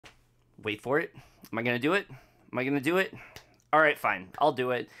Wait for it. Am I going to do it? Am I going to do it? All right, fine. I'll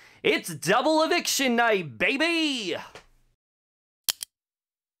do it. It's double eviction night, baby!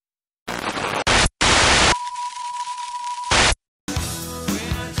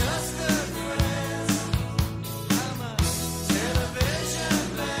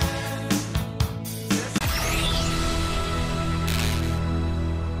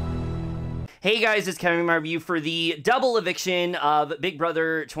 Hey guys, it's Kevin, my review for the double eviction of Big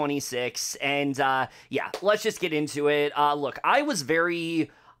Brother 26, and yeah, let's just get into it. Look, I was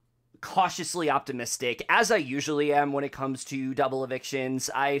very cautiously optimistic, as I usually am when it comes to double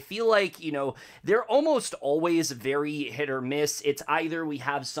evictions. I feel like, you know, they're almost always very hit or miss. It's either we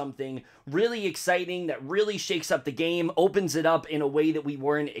have something really exciting that really shakes up the game, opens it up in a way that we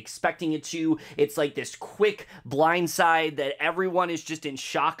weren't expecting it to. It's like this quick blindside that everyone is just in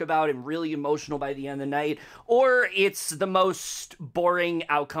shock about and really emotional by the end of the night, or it's the most boring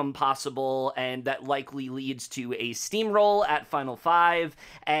outcome possible and that likely leads to a steamroll at Final Five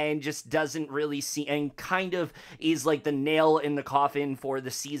and just doesn't really see and kind of is like the nail in the coffin for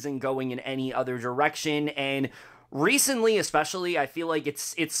the season going in any other direction. And recently, especially, I feel like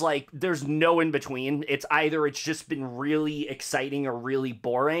it's like there's no in between. It's either it's just been really exciting or really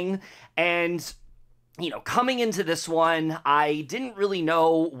boring. And you know, coming into this one, I didn't really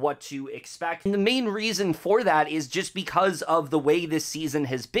know what to expect. And the main reason for that is just because of the way this season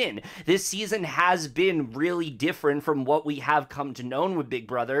has been. This season has been really different from what we have come to know with Big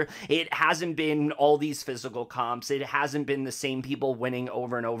Brother. It hasn't been all these physical comps. It hasn't been the same people winning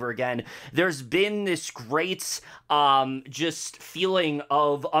over and over again. There's been this great just feeling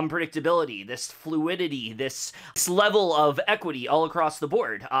of unpredictability, this fluidity, this level of equity all across the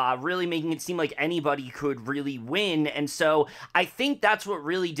board, really making it seem like anybody could really win. And so I think that's what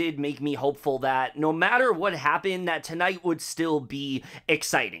really did make me hopeful that no matter what happened, that tonight would still be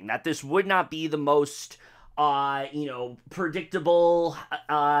exciting, that this would not be the most you know, predictable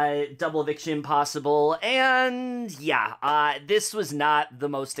double eviction possible. And yeah, this was not the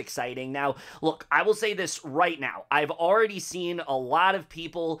most exciting. Now, look, I will say this right now. I've already seen a lot of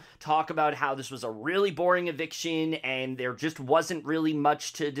people talk about how this was a really boring eviction and there just wasn't really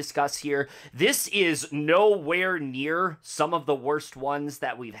much to discuss here. This is nowhere near some of the worst ones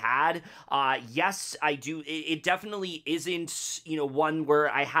that we've had. Yes, I do. It definitely isn't, you know, one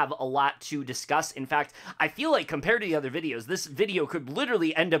where I have a lot to discuss. In fact, I feel like compared to the other videos, this video could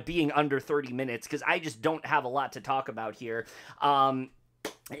literally end up being under 30 minutes because I just don't have a lot to talk about here.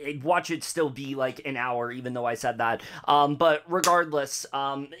 Watch it still be like an hour, even though I said that. But regardless,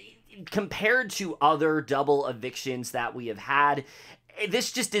 compared to other double evictions that we have had,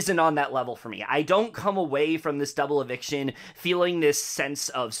 this just isn't on that level for me. I don't come away from this double eviction feeling this sense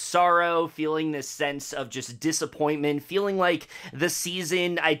of sorrow, feeling this sense of just disappointment, feeling like the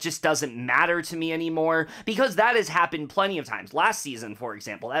season, it just doesn't matter to me anymore, because that has happened plenty of times. Last season, for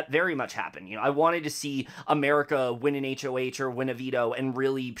example, that very much happened. You know, I wanted to see America win an HOH or win a veto and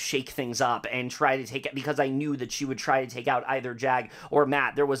really shake things up and try to take it, because I knew that she would try to take out either Jag or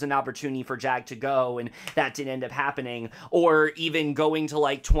Matt. There was an opportunity for Jag to go, and that didn't end up happening. Or even going to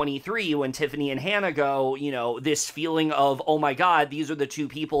like 23 when Tiffany and Hannah go, you know, this feeling of, oh my god, these are the two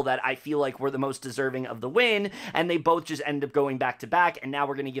people that I feel like were the most deserving of the win, and they both just end up going back to back, and now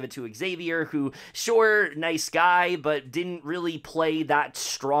we're going to give it to Xavier, who, sure, nice guy, but didn't really play that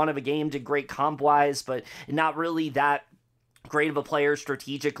strong of a game, did great comp-wise, but not really that great of a player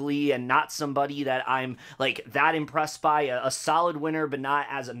strategically, and not somebody that I'm like that impressed by. A solid winner, but not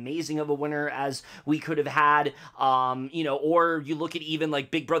as amazing of a winner as we could have had. You know, or you look at even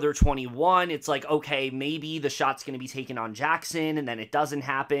like Big Brother 21, it's like, okay, maybe the shot's going to be taken on Jackson, and then it doesn't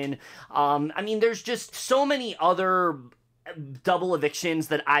happen. I mean, there's just so many other double evictions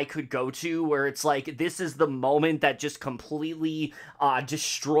that I could go to where it's like, this is the moment that just completely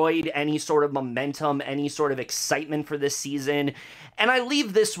destroyed any sort of momentum, any sort of excitement for this season. And I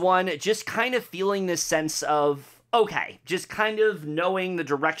leave this one just kind of feeling this sense of, okay, just kind of knowing the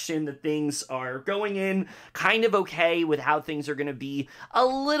direction that things are going in, kind of okay with how things are going to be, a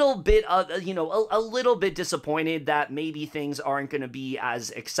little bit, you know, a little bit disappointed that maybe things aren't going to be as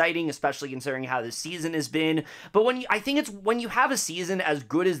exciting, especially considering how the season has been. But I think it's when you have a season as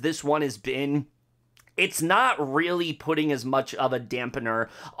good as this one has been, it's not really putting as much of a dampener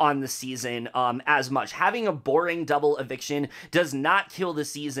on the season as much. Having a boring double eviction does not kill the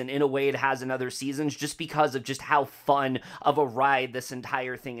season in a way it has in other seasons, just because of just how fun of a ride this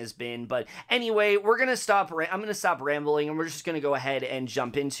entire thing has been. But anyway, I'm going to stop rambling, and we're just going to go ahead and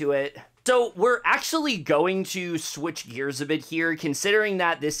jump into it. So we're actually going to switch gears a bit here, considering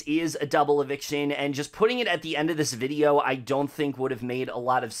that this is a double eviction, and just putting it at the end of this video I don't think would have made a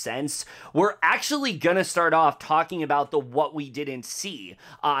lot of sense. We're actually gonna start off talking about the what we didn't see,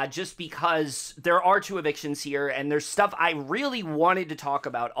 just because there are 2 evictions here, and there's stuff I really wanted to talk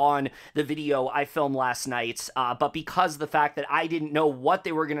about on the video I filmed last night, but because of the fact that I didn't know what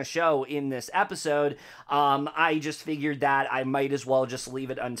they were gonna show in this episode, I just figured that I might as well just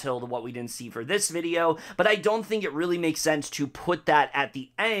leave it until the what we didn't see for this video. But I don't think it really makes sense to put that at the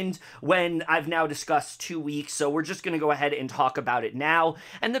end when I've now discussed 2 weeks, so we're just going to go ahead and talk about it now.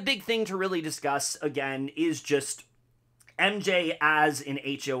 And the big thing to really discuss, again, is just MJ as an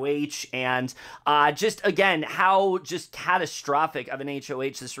HOH, and just, again, how just catastrophic of an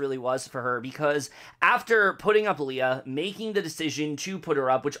HOH this really was for her, because after putting up Leah, making the decision to put her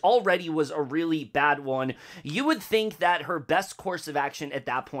up, which already was a really bad one, you would think that her best course of action at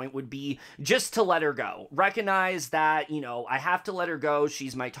that point would be just to let her go. Recognize that, you know, I have to let her go,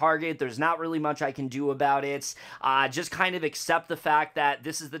 she's my target, there's not really much I can do about it, just kind of accept the fact that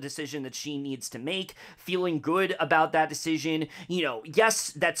this is the decision that she needs to make, feeling good about that decision. You know,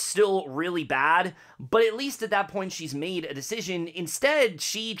 yes, that's still really bad, but at least at that point she's made a decision. Instead,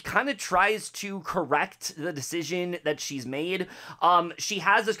 she kind of tries to correct the decision that she's made. She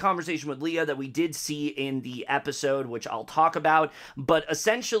has this conversation with Leah that we did see in the episode, which I'll talk about, but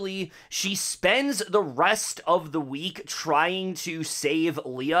essentially she spends the rest of the week trying to save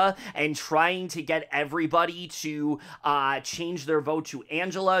Leah and trying to get everybody to change their vote to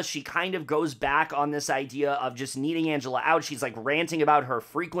Angela. She kind of goes back on this idea of just needing Angela out. She's like ranting about her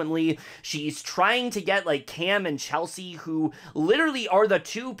frequently. She's trying to get like Cam and Chelsie, who literally are the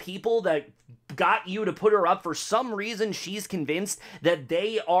 2 people that got you to put her up. For some reason, she's convinced that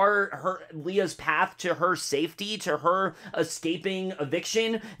they are Leah's path to her safety, to her escaping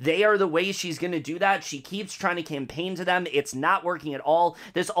eviction. They are the way she's going to do that. She keeps trying to campaign to them. It's not working at all.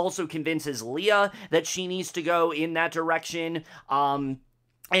 This also convinces Leah that she needs to go in that direction.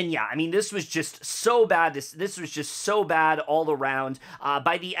 And yeah, I mean, this was just so bad. This was just so bad all around.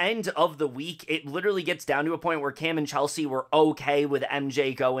 By the end of the week, it literally gets down to a point where Cam and Chelsie were okay with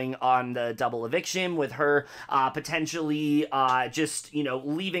MJ going on the double eviction, with her potentially just, you know,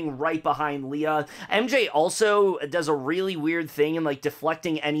 leaving right behind Leah. MJ also does a really weird thing in, like,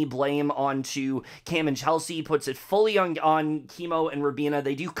 deflecting any blame onto Cam and Chelsie, puts it fully on Kimo and Rubina.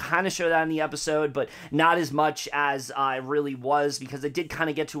 They do kind of show that in the episode, but not as much as it really was, because it did kind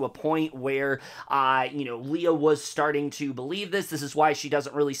of get to a point where, you know, Leah was starting to believe this. This is why she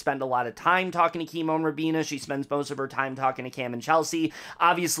doesn't really spend a lot of time talking to Kimo and Rubina. She spends most of her time talking to Cam and Chelsie.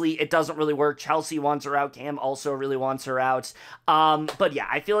 Obviously, it doesn't really work. Chelsie wants her out. Cam also really wants her out. But yeah,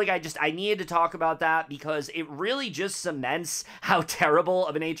 I feel like I needed to talk about that because it really just cements how terrible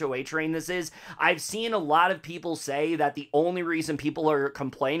of an HOA train this is. I've seen a lot of people say that the only reason people are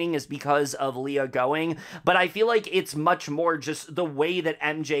complaining is because of Leah going, but I feel like it's much more just the way that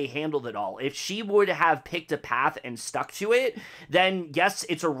MJ handled it all. If she would have picked a path and stuck to it, then yes,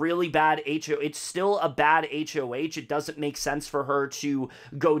 it's a really bad it's still a bad HOH. It doesn't make sense for her to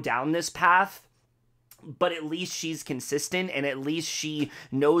go down this path, but at least she's consistent, and at least she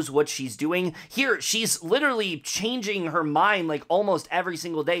knows what she's doing. Here, she's literally changing her mind like almost every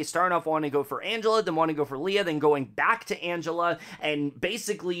single day, starting off wanting to go for Angela, then wanting to go for Leah, then going back to Angela, and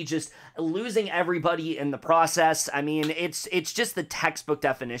basically just losing everybody in the process. I mean, it's just the textbook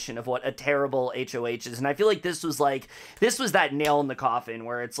definition of what a terrible HOH is, and I feel like this was that nail in the coffin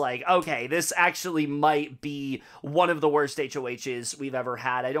where it's like, okay, this actually might be one of the worst HOHs we've ever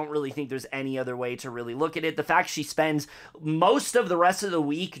had. I don't really think there's any other way to really look at it. The fact she spends most of the rest of the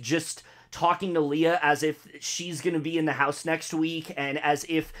week just talking to Leah as if she's going to be in the house next week and as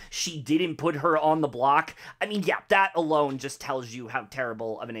if she didn't put her on the block. I mean, yeah, that alone just tells you how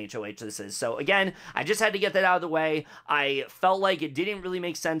terrible of an HOH this is. So again, I just had to get that out of the way. I felt like it didn't really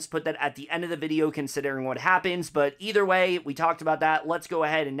make sense to put that at the end of the video considering what happens, but either way, we talked about that. Let's go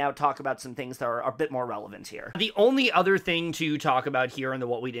ahead and now talk about some things that are a bit more relevant here. The only other thing to talk about here in the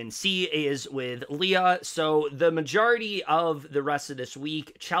what we didn't see is with Leah. So the majority of the rest of this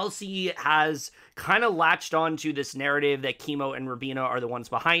week, Chelsie has kind of latched on to this narrative that Kimo and Rubina are the ones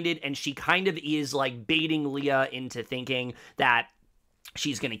behind it, and she kind of is like baiting Leah into thinking that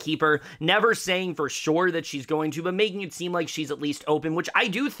she's going to keep her, never saying for sure that she's going to, but making it seem like she's at least open, which I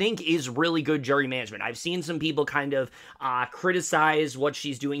do think is really good jury management. I've seen some people kind of criticize what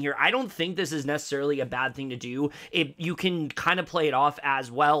she's doing here. I don't think this is necessarily a bad thing to do. You can kind of play it off as,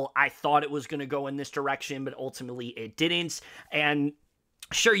 well, I thought it was going to go in this direction, but ultimately it didn't, and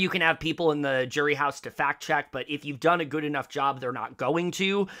Sure, you can have people in the jury house to fact check, but if you've done a good enough job, they're not going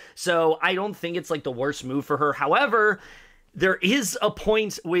to. So I don't think it's like the worst move for her. However, there is a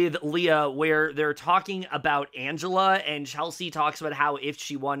point with Leah where they're talking about Angela, and Chelsie talks about how if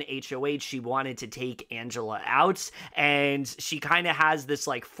she won HOH, she wanted to take Angela out, and she kind of has this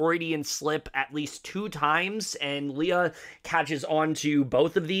like Freudian slip at least 2 times, and Leah catches on to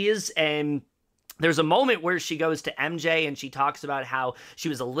both of these, and there's a moment where she goes to MJ and she talks about how she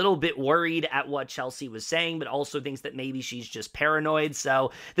was a little bit worried at what Chelsie was saying, but also thinks that maybe she's just paranoid.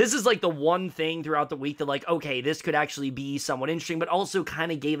 So this is like the one thing throughout the week that like, okay, this could actually be somewhat interesting, but also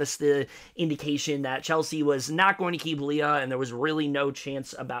kind of gave us the indication that Chelsie was not going to keep Leah and there was really no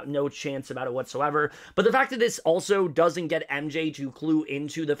chance about it whatsoever. But the fact that this also doesn't get MJ to clue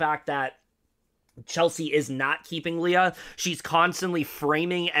into the fact that Chelsie is not keeping Leah. She's constantly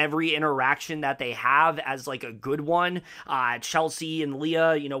framing every interaction that they have as like a good one. Chelsie and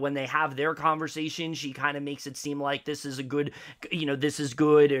Leah, you know, when they have their conversation, she kind of makes it seem like this is a good, you know, this is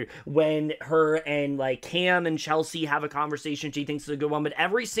good. Or when her and like Cam and Chelsie have a conversation, she thinks it's a good one. But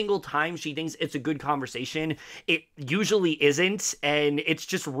every single time she thinks it's a good conversation, it usually isn't. And it's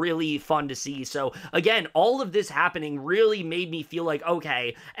just really fun to see. So again, all of this happening really made me feel like,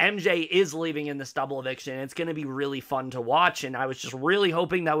 okay, MJ is leaving in this double eviction. It's going to be really fun to watch, and I was just really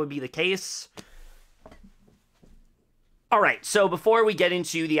hoping that would be the case. All right, so before we get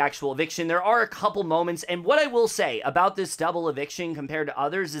into the actual eviction, there are a couple moments, and what I will say about this double eviction compared to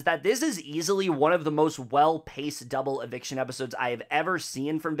others is that this is easily one of the most well-paced double eviction episodes I have ever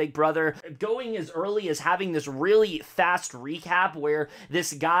seen from Big Brother. Going as early as having this really fast recap where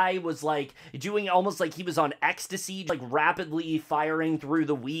this guy was like doing almost like he was on ecstasy, like rapidly firing through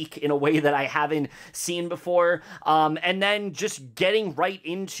the week in a way that I haven't seen before, and then just getting right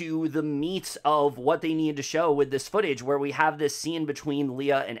into the meat of what they needed to show with this footage, where we have this scene between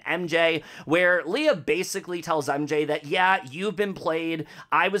Leah and MJ, where Leah basically tells MJ that, yeah, you've been played,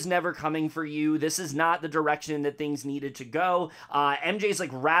 I was never coming for you, this is not the direction that things needed to go. MJ's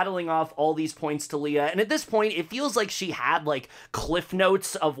like rattling off all these points to Leah, and at this point, it feels like she had like cliff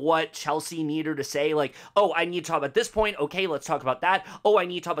notes of what Chelsie needed her to say, like, oh, I need to talk about this point, okay, let's talk about that, oh, I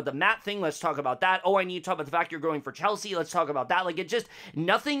need to talk about the Matt thing, let's talk about that, oh, I need to talk about the fact you're going for Chelsie, let's talk about that. Like, it just,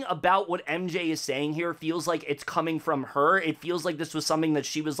 nothing about what MJ is saying here feels like it's coming from her. It feels like this was something that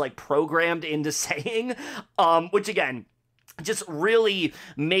she was like programmed into saying, which again, just really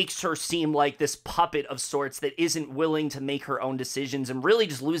makes her seem like this puppet of sorts that isn't willing to make her own decisions and really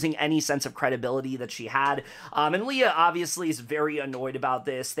just losing any sense of credibility that she had. And Leah obviously is very annoyed about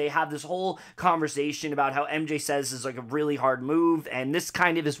this. They have this whole conversation about how MJ says is like a really hard move, and this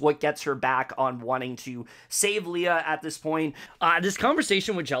kind of is what gets her back on wanting to save Leah at this point. This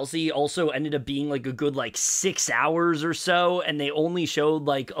conversation with Chelsie also ended up being like a good like 6 hours or so, and they only showed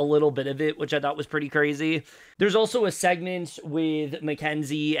like a little bit of it, which I thought was pretty crazy. There's also a segment with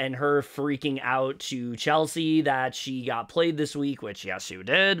Makensy and her freaking out to Chelsie that she got played this week, which yes, she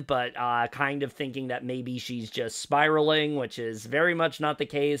did, but kind of thinking that maybe she's just spiraling, which is very much not the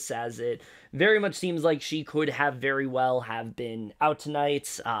case, as it very much seems like she could have very well have been out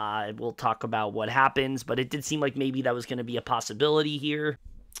tonight. We'll talk about what happens, but it did seem like maybe that was going to be a possibility here.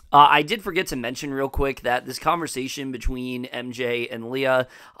 I did forget to mention real quick that this conversation between MJ and Leah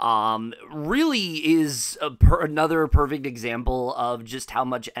really is another perfect example of just how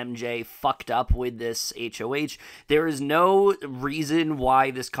much MJ fucked up with this HOH. There is no reason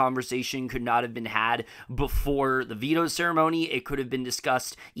why this conversation could not have been had before the veto ceremony. It could have been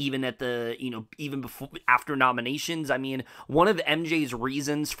discussed even at the, even before, after nominations. I mean, one of MJ's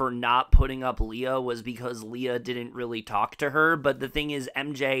reasons for not putting up Leah was because Leah didn't really talk to her, but the thing is,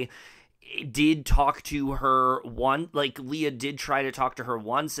 MJ did talk to her Leah did try to talk to her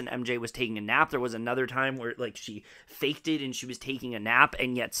once, and MJ was taking a nap. There was another time where like she faked it and she was taking a nap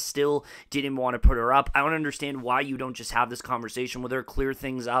and yet still didn't want to put her up. I don't understand why you don't just have this conversation with her, clear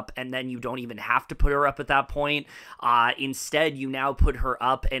things up, and then you don't even have to put her up at that point. Instead, you now put her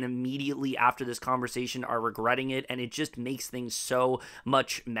up and immediately after this conversation are regretting it, and it just makes things so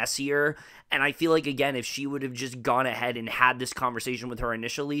much messier. And I feel like, again, if she would have just gone ahead and had this conversation with her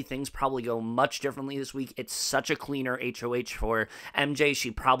initially, things probably go much differently this week. It's such a cleaner HOH for MJ.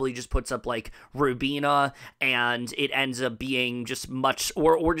 She probably just puts up like Rubina, and it ends up being just much,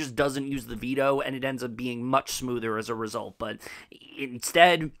 or just doesn't use the veto, and it ends up being much smoother as a result. But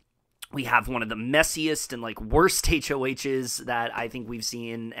instead, We have one of the messiest and like worst HOHs that I think we've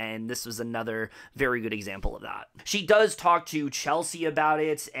seen, and this was another very good example of that. She does talk to Chelsie about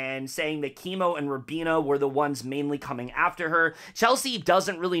it and saying that Kimo and Rubina were the ones mainly coming after her. Chelsie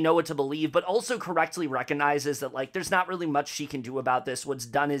doesn't really know what to believe, but also correctly recognizes that like there's not really much she can do about this. What's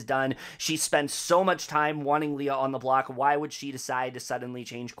done is done. She spent so much time wanting Leah on the block. Why would she decide to suddenly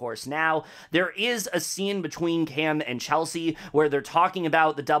change course now? There is a scene between Cam and Chelsie where they're talking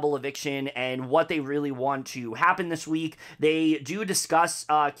about the double eviction and what they really want to happen this week. They do discuss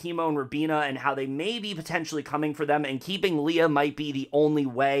Kimo and Rubina and how they may be potentially coming for them, and keeping Leah might be the only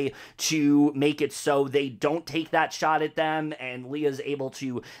way to make it so they don't take that shot at them and Leah's able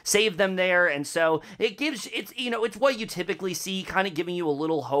to save them there. And so it gives, it's, you know, it's what you typically see, kind of giving you a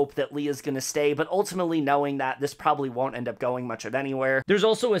little hope that Leah's gonna stay, but ultimately knowing that this probably won't end up going much of anywhere. There's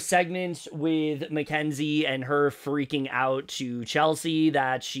also a segment with Makensy and her freaking out to Chelsie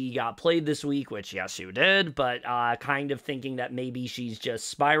that she got played this week, which yes, you did, but kind of thinking that maybe she's just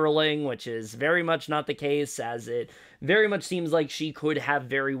spiraling, which is very much not the case, as it very much seems like she could have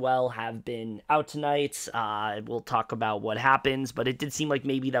very well have been out tonight. We'll talk about what happens, but it did seem like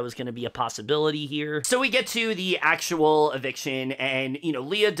maybe that was going to be a possibility here. So we get to the actual eviction, and, you know,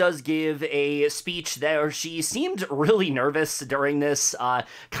 Leah does give a speech there. She seemed really nervous during this.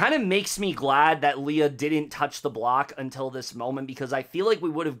 Kind of makes me glad that Leah didn't touch the block until this moment, because I feel like we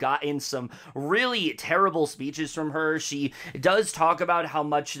would have gotten some really terrible speeches from her. She does talk about how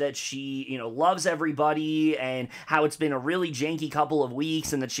much that she, you know, loves everybody and how it's been a really janky couple of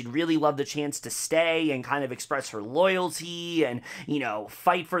weeks and that she'd really love the chance to stay and kind of express her loyalty and, you know,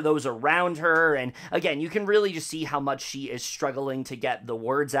 fight for those around her. And again, you can really just see how much she is struggling to get the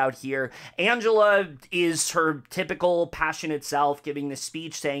words out here. Angela is her typical passionate self, giving this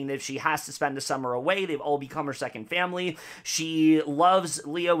speech saying that if she has to spend the summer away, they've all become her second family. She loves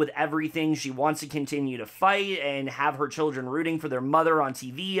Leah with everything. She wants to continue to fight and have her children rooting for their mother on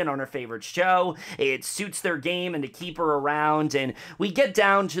TV and on her favorite show. It suits their game and to keep her around. And we get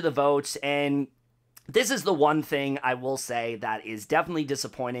down to the votes, and this is the one thing I will say that is definitely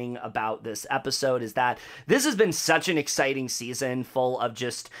disappointing about this episode, is that this has been such an exciting season full of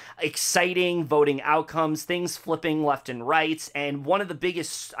just exciting voting outcomes, things flipping left and right, and one of the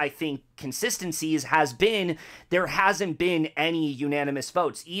biggest, I think, consistencies has been there hasn't been any unanimous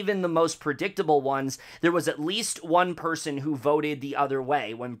votes. Even the most predictable ones, there was at least one person who voted the other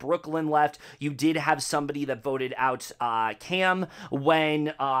way. When Brooklyn left, you did have somebody that voted out Cam. When,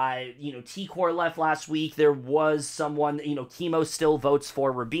 you know, T-Core left last week, there was someone, you know, Kimo still votes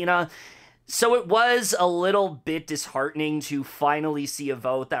for Rubina. So it was a little bit disheartening to finally see a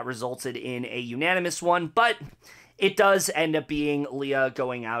vote that resulted in a unanimous one, but it does end up being Leah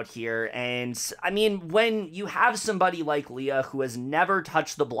going out here. And I mean, when you have somebody like Leah who has never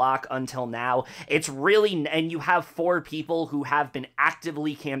touched the block until now, it's really, and you have 4 people who have been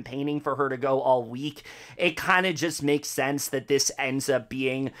actively campaigning for her to go all week, it kind of just makes sense that this ends up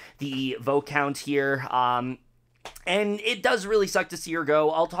being the vote count here. And it does really suck to see her go.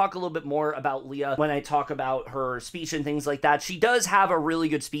 I'll talk a little bit more about Leah when I talk about her speech and things like that. She does have a really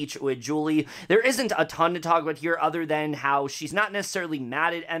good speech with Julie. There isn't a ton to talk about here other than how she's not necessarily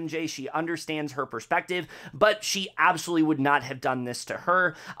mad at MJ. She understands her perspective, but she absolutely would not have done this to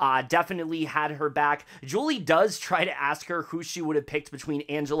her. Definitely had her back. Julie does try to ask her who she would have picked between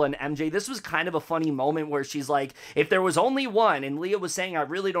Angela and MJ. This was kind of a funny moment where she's like, if there was only one, and Leah was saying, I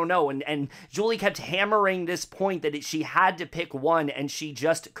really don't know. And Julie kept hammering this point that she had to pick one and she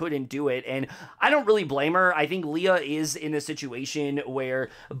just couldn't do it. And I don't really blame her. I think Leah is in a situation where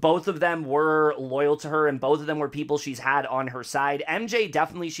both of them were loyal to her and both of them were people she's had on her side. MJ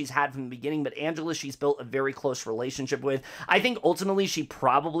definitely she's had from the beginning, but Angela she's built a very close relationship with. I think ultimately she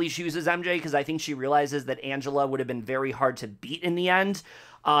probably chooses MJ because I think she realizes that Angela would have been very hard to beat in the end.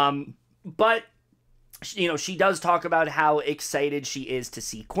 But you know, she does talk about how excited she is to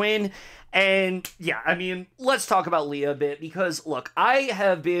see Quinn. And yeah, I mean, let's talk about Leah a bit because, look, I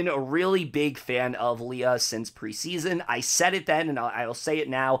have been a really big fan of Leah since preseason. I said it then and I'll say it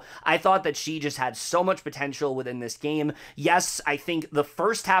now. I thought that she just had so much potential within this game. Yes, I think the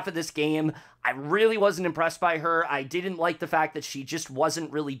first half of this game, I really wasn't impressed by her. I didn't like the fact that she just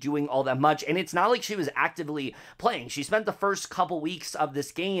wasn't really doing all that much, and it's not like she was actively playing. She spent the first couple weeks of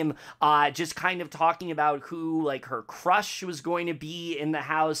this game just kind of talking about who, like, her crush was going to be in the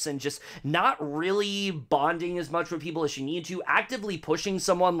house and just not really bonding as much with people as she needed to, actively pushing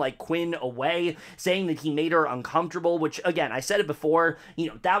someone like Quinn away, saying that he made her uncomfortable, which, again, I said it before, you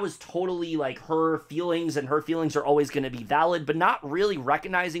know, that was totally, like, her feelings, and her feelings are always going to be valid, but not really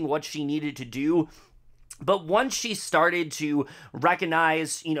recognizing what she needed to do But once she started to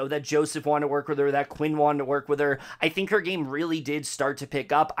recognize, that Joseph wanted to work with her, that Quinn wanted to work with her, I think her game really did start to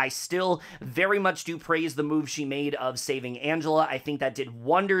pick up. I still very much do praise the move she made of saving Angela. I think that did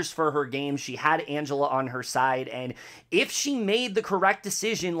wonders for her game. She had Angela on her side, and if she made the correct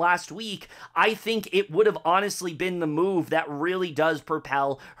decision last week, I think it would have honestly been the move that really does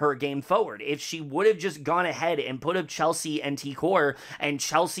propel her game forward. If she would have just gone ahead and put up Chelsie and T-Core, and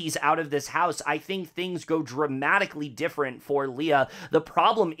Chelsea's out of this house, I think things go dramatically different for Leah. The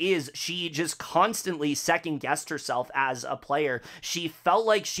problem is she just constantly second-guessed herself as a player. She felt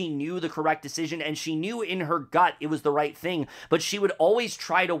like she knew the correct decision, and she knew in her gut it was the right thing, but she would always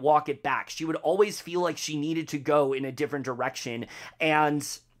try to walk it back. She would always feel like she needed to go in a different direction, and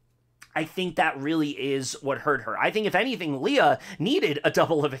I think that really is what hurt her. I think, if anything, Leah needed a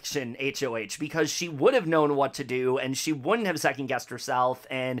double eviction HOH because she would have known what to do and she wouldn't have second-guessed herself.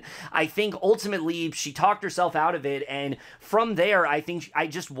 And I think ultimately she talked herself out of it. And from there, I think I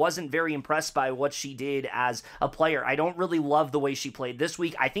just wasn't very impressed by what she did as a player. I don't really love the way she played this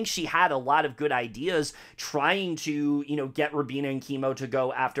week. I think she had a lot of good ideas trying to, get Rubina and Kimo to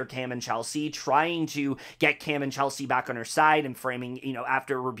go after Cam and Chelsie, trying to get Cam and Chelsie back on her side and framing,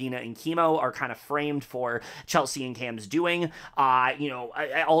 after Rubina and Kimo are kind of framed for Chelsie and Cam's doing.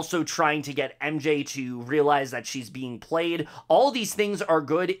 Also trying to get MJ to realize that she's being played. All these things are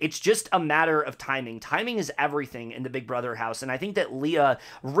good. It's just a matter of timing. Timing is everything in the Big Brother house, and I think that Leah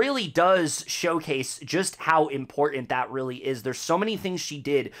really does showcase just how important that really is. There's so many things she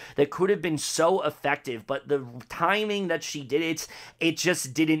did that could have been so effective, but the timing that she did it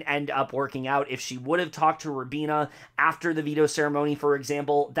just didn't end up working out. If she would have talked to Rubina after the veto ceremony, for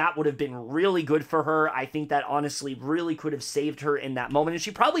example, that would have been really good for her. I think that honestly really could have saved her in that moment, and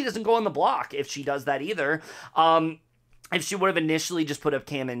she probably doesn't go on the block if she does that either. If she would have initially just put up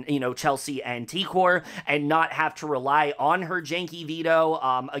Cam and, Chelsie and T-Core and not have to rely on her janky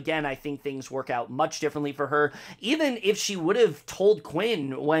veto, again, I think things work out much differently for her. Even if she would have told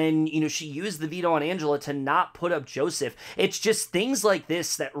Quinn when, she used the veto on Angela to not put up Joseph, it's just things like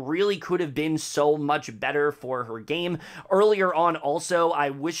this that really could have been so much better for her game. Earlier on also,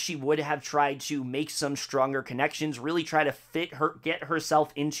 I wish she would have tried to make some stronger connections, really try to get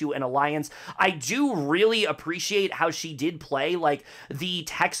herself into an alliance. I do really appreciate how she did play like the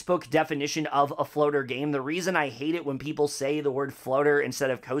textbook definition of a floater game. The reason I hate it when people say the word floater instead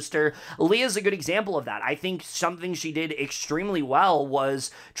of coaster, Leah's a good example of that. I think something she did extremely well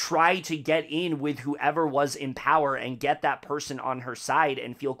was try to get in with whoever was in power and get that person on her side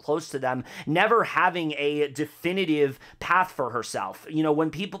and feel close to them, never having a definitive path for herself.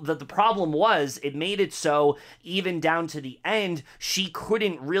 When the problem was, it made it so even down to the end, she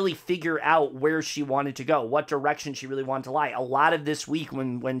couldn't really figure out where she wanted to go, what direction she really wanted to lie. A lot of this week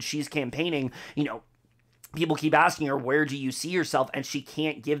when she's campaigning, people keep asking her, where do you see yourself? And she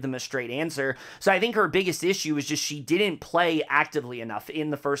can't give them a straight answer. So I think her biggest issue is just she didn't play actively enough in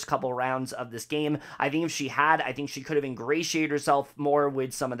the first couple rounds of this game. I think if she had, I think she could have ingratiated herself more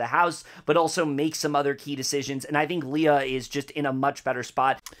with some of the house, but also make some other key decisions. And I think Leah is just in a much better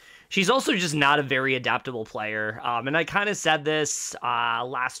spot. She's also just not a very adaptable player, and I kind of said this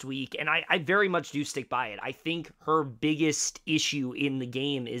last week, and I very much do stick by it. I think her biggest issue in the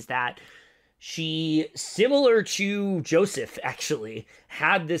game is that she, similar to Joseph, actually,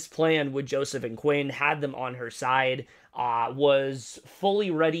 had this plan with Joseph and Quinn, had them on her side, was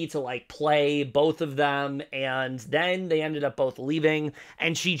fully ready to play both of them, and then they ended up both leaving,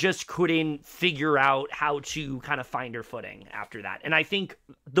 and she just couldn't figure out how to kind of find her footing after that. And I think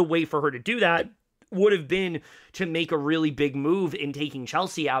the way for her to do that would have been to make a really big move in taking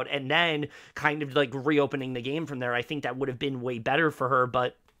Chelsie out and then kind of reopening the game from there. I think that would have been way better for her,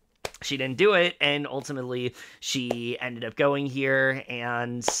 but she didn't do it, and ultimately she ended up going here.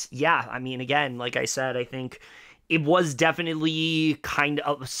 And yeah, I mean, again, like I said, I think it was definitely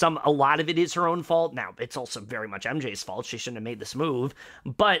a lot of it is her own fault. Now, it's also very much MJ's fault. She shouldn't have made this move.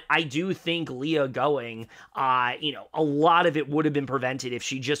 But I do think Leah going, a lot of it would have been prevented if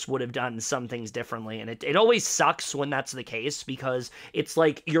she just would have done some things differently. And it always sucks when that's the case, because it's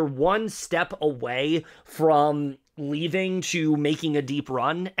like you're one step away from leaving to making a deep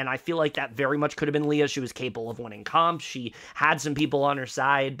run, and I feel like that very much could have been Leah. She was capable of winning comps. She had some people on her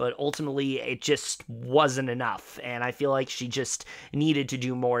side, but ultimately it just wasn't enough, and I feel like she just needed to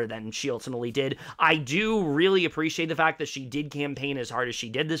do more than she ultimately did. I do really appreciate the fact that she did campaign as hard as she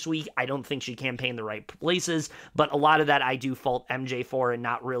did this week. I don't think she campaigned the right places, but a lot of that I do fault MJ for and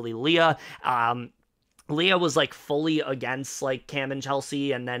not really Leah. Leah was like fully against like Cam and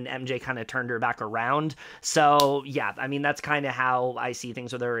Chelsie, and then MJ kind of turned her back around. So yeah, I mean, that's kind of how I see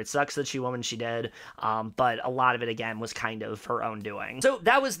things with her. It sucks that she won when she did, but a lot of it again was kind of her own doing. So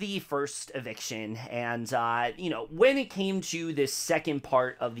that was the first eviction, and you know, when it came to this second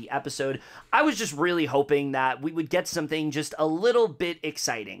part of the episode, I was just really hoping that we would get something just a little bit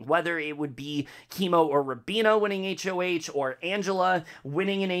exciting, whether it would be Kimo or Rubina winning HOH or Angela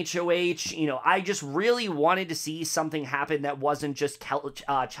winning an HOH. You know, I just really wanted to see something happen that wasn't just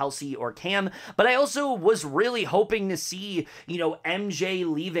Chelsie or Cam, but I also was really hoping to see, you know, MJ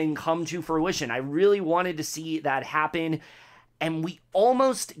leaving come to fruition. I really wanted to see that happen. And we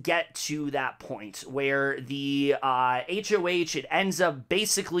almost get to that point where the HOH, it ends up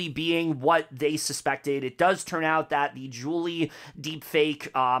basically being what they suspected. It does turn out that the Julie deepfake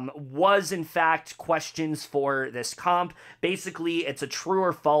was, in fact, questions for this comp. Basically, it's a true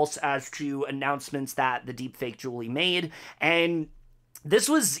or false as to announcements that the deepfake Julie made. And this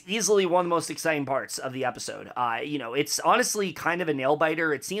was easily one of the most exciting parts of the episode. You know, it's honestly kind of a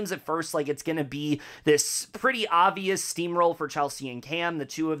nail-biter. It seems at first like it's going to be this pretty obvious steamroll for Chelsie and Cam. The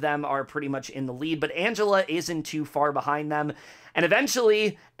two of them are pretty much in the lead, but Angela isn't too far behind them. And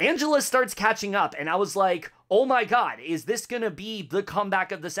eventually, Angela starts catching up, and I was like, oh my god, is this going to be the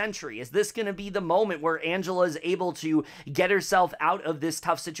comeback of the century? Is this going to be the moment where Angela is able to get herself out of this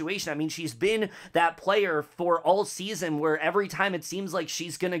tough situation? I mean, she's been that player for all season where every time it seems like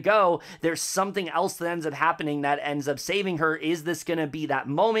she's going to go, there's something else that ends up happening that ends up saving her. Is this going to be that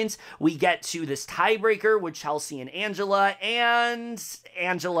moment? We get to this tiebreaker with Chelsie and Angela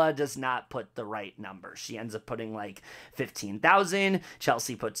Angela does not put the right number. She ends up putting like 15,000.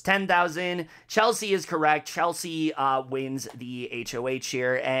 Chelsie puts 10,000. Chelsie is correct. Chelsie wins the HOH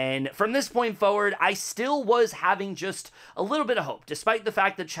here, and from this point forward, I still was having just a little bit of hope, despite the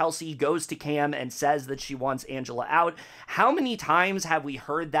fact that Chelsie goes to Cam and says that she wants Angela out. How many times have we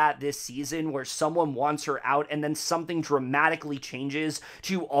heard that this season where someone wants her out and then something dramatically changes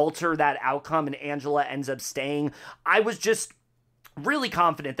to alter that outcome and Angela ends up staying? I was just really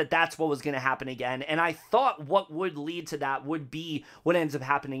confident that that's what was going to happen again, and I thought what would lead to that would be what ends up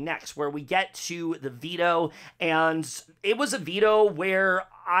happening next, where we get to the veto, and it was a veto where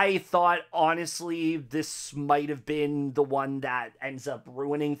I thought, honestly, this might have been the one that ends up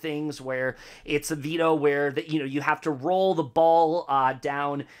ruining things, where it's a veto where, you know, you have to roll the ball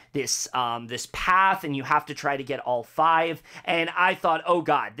down this path, and you have to try to get all 5, and I thought, oh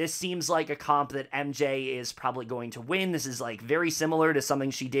god, this seems like a comp that MJ is probably going to win. This is, like, very similar to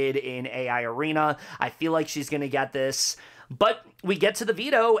something she did in AI Arena. I feel like she's going to get this. But we get to the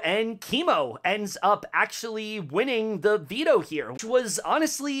veto, and Kimo ends up actually winning the veto here, which was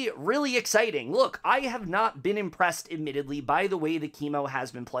honestly really exciting. Look, I have not been impressed, admittedly, by the way that Kimo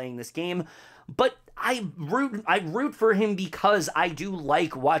has been playing this game, but I root for him because I do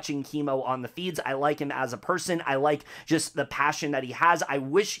like watching Kimo on the feeds. I like him as a person. I like just the passion that he has. I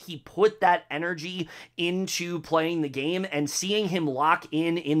wish he put that energy into playing the game, and seeing him lock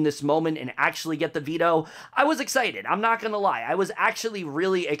in this moment and actually get the veto, I was excited. I'm not gonna lie. I was actually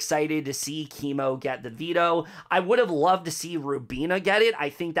really excited to see Kimo get the veto. I would have loved to see Rubina get it. I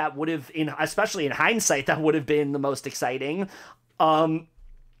think that would have, especially in hindsight, that would have been the most exciting.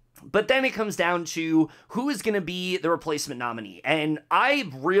 But then it comes down to who is going to be the replacement nominee. And I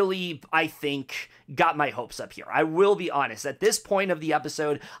think, got my hopes up here. I will be honest. At this point of the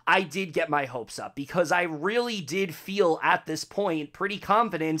episode, I did get my hopes up because I really did feel at this point pretty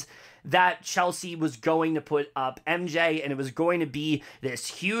confident that Chelsie was going to put up MJ, and it was going to be this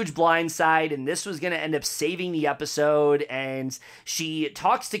huge blindside, and this was going to end up saving the episode. And she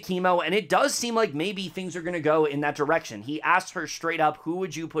talks to Kimo, and it does seem like maybe things are going to go in that direction. He asks her straight up, who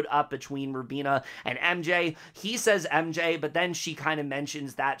would you put up between Rubina and MJ? He says MJ, but then she kind of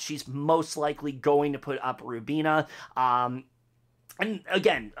mentions that she's most likely going to put up Rubina. And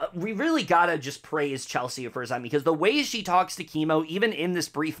again, we really gotta just praise Chelsie for a time, because the way she talks to Kimo, even in this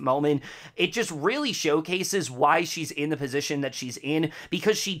brief moment, it just really showcases why she's in the position that she's in,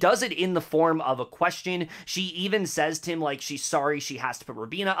 because she does it in the form of a question. She even says to him, like, she's sorry she has to put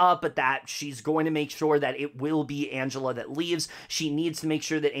Rubina up, but that she's going to make sure that it will be Angela that leaves. She needs to make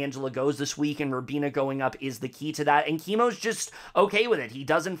sure that Angela goes this week, and Rubina going up is the key to that. And Kimo's just okay with it. He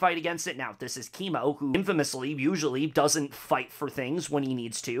doesn't fight against it. Now, this is Kimo, who infamously usually doesn't fight for things when he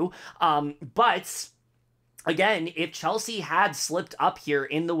needs to. But again, if Chelsie had slipped up here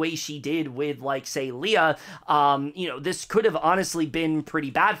in the way she did with, like, say, Leah, you know, this could have honestly been pretty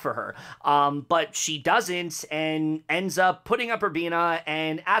bad for her. But she doesn't, and ends up putting up Rubina,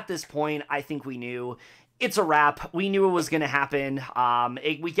 and at this point, I think we knew it's a wrap. We knew it was going to happen.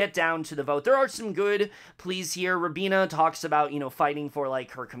 We get down to the vote. There are some good pleas here. Rubina talks about, fighting for,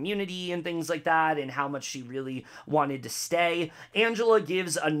 like, her community and things like that and how much she really wanted to stay. Angela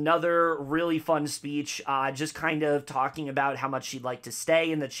gives another really fun speech, just kind of talking about how much she'd like to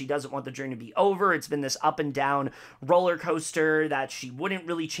stay and that she doesn't want the journey to be over. It's been this up and down roller coaster that she wouldn't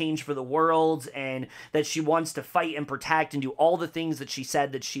really change for the world and that she wants to fight and protect and do all the things that she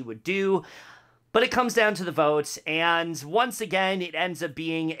said that she would do. But it comes down to the vote, and once again, it ends up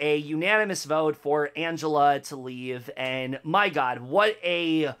being a unanimous vote for Angela to leave, and my God, what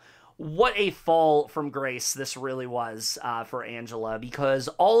a fall from grace this really was for Angela, because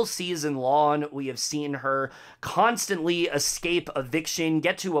all season long we have seen her constantly escape eviction,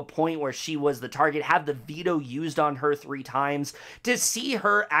 get to a point where she was the target, have the veto used on her 3 times. To see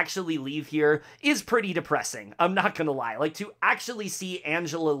her actually leave here is pretty depressing. I'm not gonna lie. Like, to actually see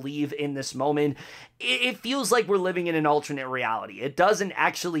Angela leave in this moment, it feels like we're living in an alternate reality. It doesn't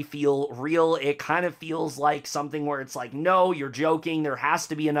actually feel real. It kind of feels like something where it's like, no, you're joking. There has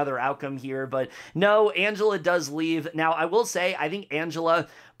to be another outcome here. But no, Angela does leave. Now, I will say, I think Angela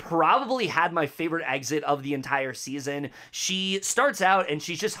probably had my favorite exit of the entire season. She starts out and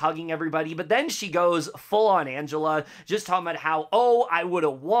she's just hugging everybody, but then she goes full on Angela, just talking about how, oh, I would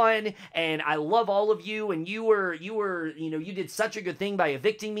have won, and I love all of you, and you did such a good thing by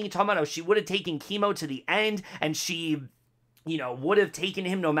evicting me, talking about how she would have taken Kimo to the end, and she would have taken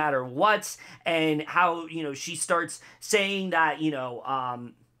him no matter what, and how, she starts saying that,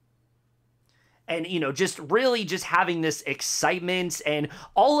 and, just really just having this excitement, and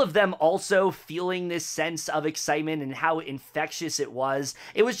all of them also feeling this sense of excitement and how infectious it was.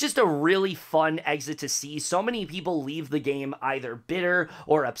 It was just a really fun exit to see. So many people leave the game either bitter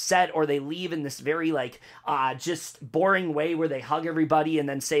or upset, or they leave in this very, just boring way where they hug everybody and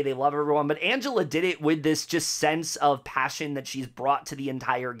then say they love everyone. But Angela did it with this just sense of passion that she's brought to the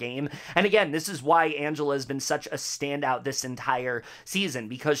entire game. And again, this is why Angela has been such a standout this entire season,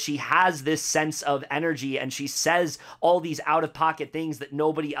 because she has this sense of energy and she says all these out-of-pocket things that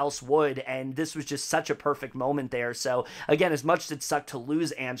nobody else would, and this was just such a perfect moment there. So again, as much as it sucked to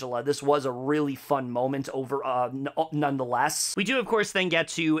lose Angela, this was a really fun moment nonetheless. We do, of course, then get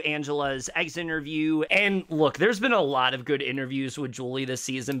to Angela's exit interview, and look, there's been a lot of good interviews with Julie this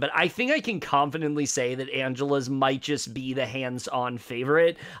season, but I think I can confidently say that Angela's might just be the hands-on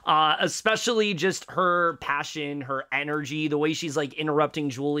favorite, especially just her passion, her energy, the way she's like interrupting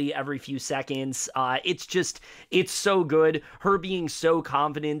Julie every few seconds. It's so good. Her being so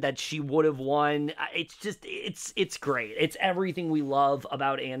confident that she would have won. It's great. It's everything we love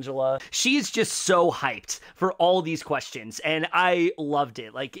about Angela. She's just so hyped for all these questions, and I loved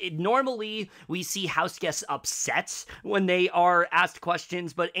it. Normally we see house guests upset when they are asked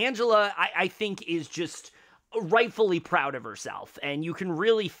questions, but Angela, I think, is just rightfully proud of herself, and you can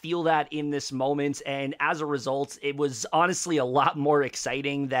really feel that in this moment, and as a result, it was honestly a lot more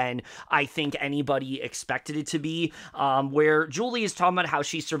exciting than I think anybody expected it to be, where Julie is talking about how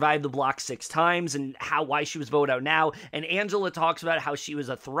she survived the block 6 times and why she was voted out now, and Angela talks about how she was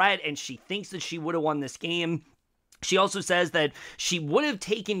a threat and she thinks that she would have won this game. She also says that she would have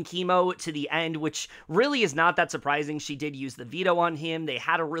taken Kimo to the end, which really is not that surprising. She did use the veto on him. They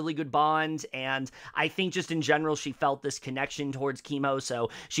had a really good bond, and I think just in general, she felt this connection towards Kimo,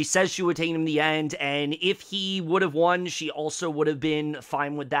 so she says she would take him to the end, and if he would have won, she also would have been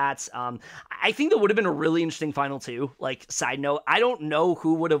fine with that. I think that would have been a really interesting final two. Side note, I don't know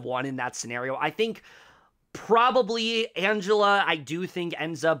who would have won in that scenario. I think probably Angela, I do think,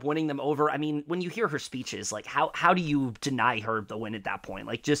 ends up winning them over. I mean, when you hear her speeches, how do you deny her the win at that point?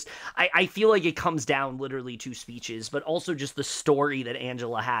 I feel like it comes down literally to speeches, but also just the story that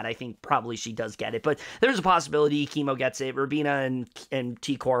Angela had. I think probably she does get it, but there's a possibility Kimo gets it. Rubina and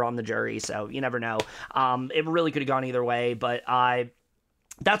T-Core on the jury, so you never know. It really could have gone either way, but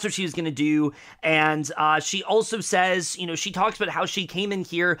that's what she was going to do, and she also says, she talks about how she came in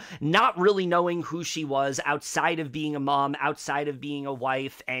here not really knowing who she was outside of being a mom, outside of being a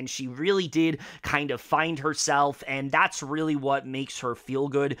wife, and she really did kind of find herself, and that's really what makes her feel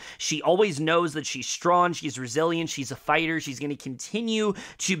good. She always knows that she's strong, she's resilient, she's a fighter, she's going to continue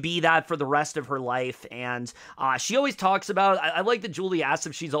to be that for the rest of her life, and she always talks about, I like that Julie asks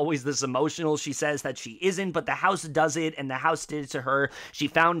if she's always this emotional. She says that she isn't, but the house does it, and the house did it to her.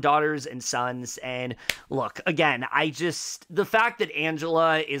 She found daughters and sons, and look, again, the fact that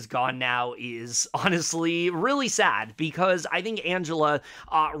Angela is gone now is honestly really sad, because I think Angela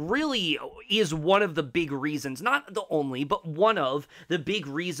really, is one of the big reasons, not the only, but one of the big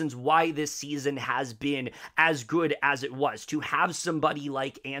reasons why this season has been as good as it was. To have somebody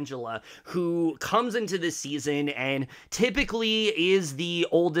like Angela who comes into this season and typically is the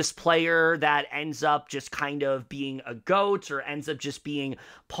oldest player that ends up just kind of being a GOAT or ends up just being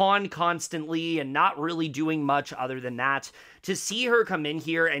pawned constantly and not really doing much other than that. To see her come in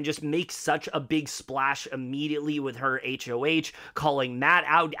here and just make such a big splash immediately with her HOH, calling Matt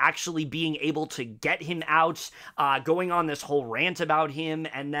out, actually being able to get him out, going on this whole rant about him,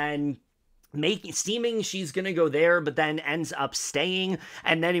 and then seeming she's gonna go there, but then ends up staying.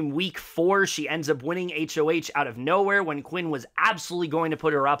 And then in week 4, she ends up winning HOH out of nowhere when Quinn was absolutely going to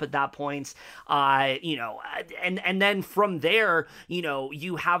put her up at that point. And then from there,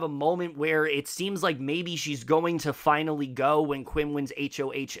 you have a moment where it seems like maybe she's going to finally go when Quinn wins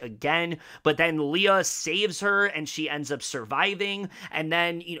HOH again, but then Leah saves her and she ends up surviving. And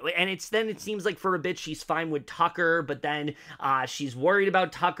then, it seems like for a bit she's fine with Tucker, but then she's worried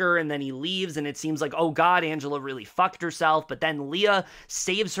about Tucker, and then he leaves. And it seems like, oh God, Angela really fucked herself. But then Leah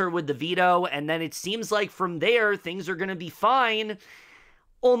saves her with the veto. And then it seems like from there, things are going to be fine.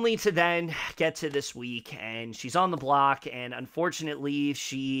 Only to then get to this week and she's on the block. And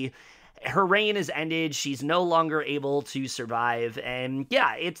unfortunately, her reign is ended. She's no longer able to survive. And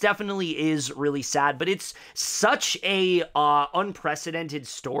yeah, it definitely is really sad, but it's such a unprecedented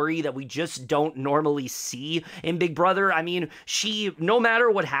story that we just don't normally see in Big Brother. I mean, she, no matter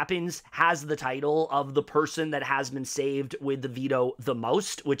what happens, has the title of the person that has been saved with the veto the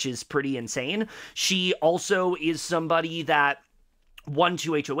most, which is pretty insane. She also is somebody that won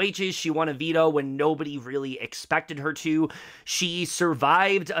 2 HOHs. She won a veto when nobody really expected her to. She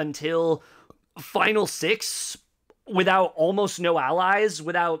survived until Final 6 without almost no allies,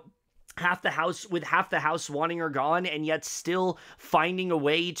 without half the house wanting her gone, and yet still finding a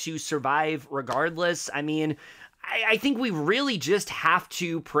way to survive regardless. I mean, I think we really just have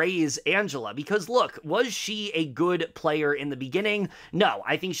to praise Angela because, look, was she a good player in the beginning? No,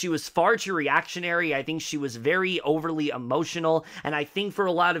 I think she was far too reactionary. I think she was very overly emotional, and I think for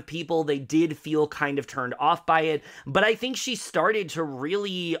a lot of people, they did feel kind of turned off by it, but I think she started to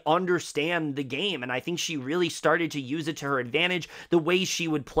really understand the game, and I think she really started to use it to her advantage. The way she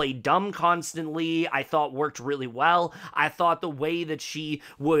would play dumb constantly, I thought worked really well. I thought the way that she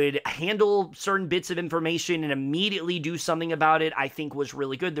would handle certain bits of information and immediately do something about it, I think was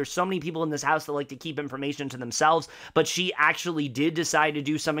really good. There's so many people in this house that like to keep information to themselves, but she actually did decide to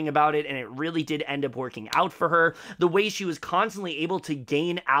do something about it, and it really did end up working out for her. The way she was constantly able to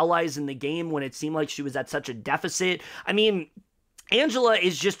gain allies in the game when it seemed like she was at such a deficit. I mean, Angela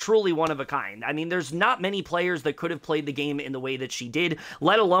is just truly one of a kind. I mean, there's not many players that could have played the game in the way that she did,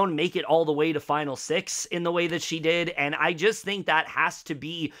 let alone make it all the way to Final 6 in the way that she did, and I just think that has to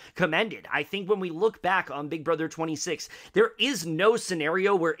be commended. I think when we look back on Big Brother 26, there is no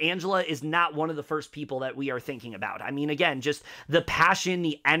scenario where Angela is not one of the first people that we are thinking about. I mean, again, just the passion,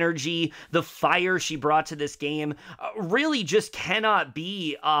 the energy, the fire she brought to this game really just cannot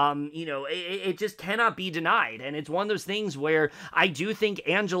be, it just cannot be denied, and it's one of those things where I do think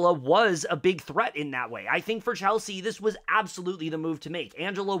Angela was a big threat in that way. I think for Chelsie, this was absolutely the move to make.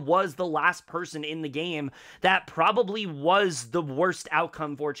 Angela was the last person in the game that probably was the worst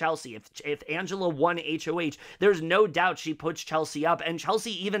outcome for Chelsie. If Angela won HOH, there's no doubt she puts Chelsie up, and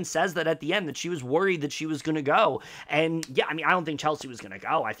Chelsie even says that at the end, that she was worried that she was going to go. And yeah, I mean, I don't think Chelsie was going to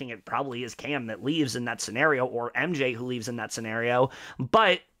go. I think it probably is Cam that leaves in that scenario, or MJ who leaves in that scenario.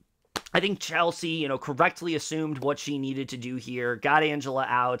 But I think Chelsie, correctly assumed what she needed to do here, got Angela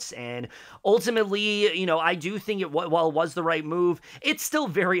out, and ultimately, I do think while it was the right move, it's still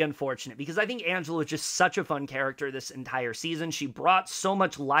very unfortunate because I think Angela is just such a fun character this entire season. She brought so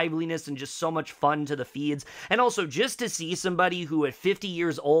much liveliness and just so much fun to the feeds, and also just to see somebody who at 50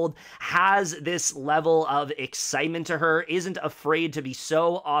 years old has this level of excitement to her, isn't afraid to be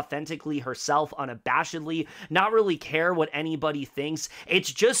so authentically herself, unabashedly, not really care what anybody thinks.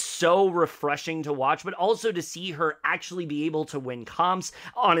 It's just so refreshing to watch, but also to see her actually be able to win comps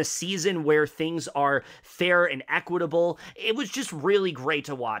on a season where things are fair and equitable. It was just really great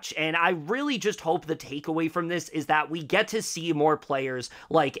to watch, and I really just hope the takeaway from this is that we get to see more players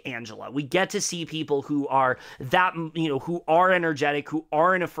like Angela. We get to see people who are that, who are energetic, who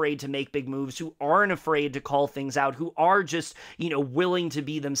aren't afraid to make big moves, who aren't afraid to call things out, who are just, willing to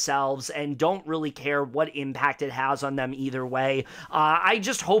be themselves and don't really care what impact it has on them either way. I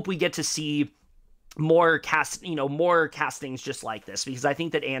just hope we get to see more more castings just like this, because I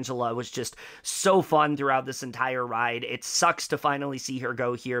think that Angela was just so fun throughout this entire ride. It sucks to finally see her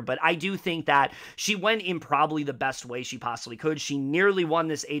go here, but I do think that she went in probably the best way she possibly could. She nearly won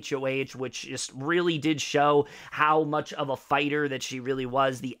this HOH, which just really did show how much of a fighter that she really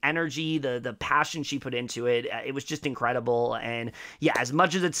was. The energy, the passion she put into it, it was just incredible. And yeah, as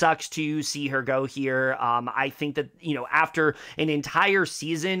much as it sucks to see her go here, I think that, after an entire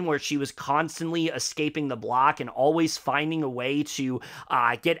season where she was constantly escaping the block and always finding a way to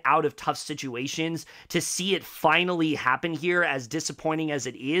get out of tough situations, to see it finally happen here, as disappointing as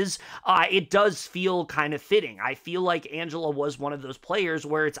it is, it does feel kind of fitting. I feel like Angela was one of those players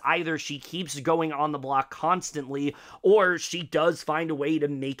where it's either she keeps going on the block constantly, or she does find a way to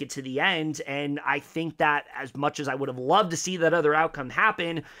make it to the end. And I think that, as much as I would have loved to see that other outcome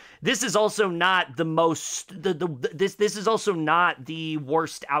happen, this is also not the most this is also not the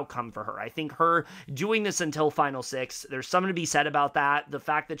worst outcome for her. I think her doing this until Final Six, there's something to be said about that. The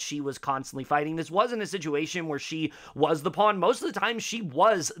fact that she was constantly fighting. This wasn't a situation where she was the pawn. Most of the time, she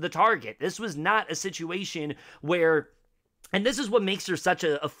was the target. This was not a situation where... And this is what makes her such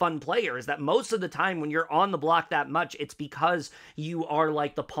a fun player, is that most of the time when you're on the block that much, it's because you are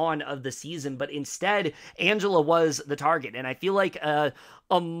like the pawn of the season. But instead, Angela was the target. And I feel like a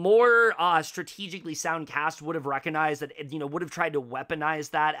more strategically sound cast would have recognized that, would have tried to weaponize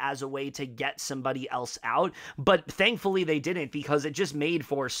that as a way to get somebody else out. But thankfully they didn't, because it just made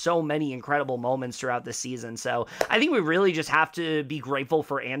for so many incredible moments throughout the season. So I think we really just have to be grateful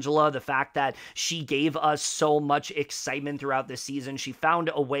for Angela, the fact that she gave us so much excitement throughout this season. She found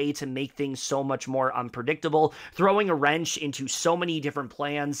a way to make things so much more unpredictable, throwing a wrench into so many different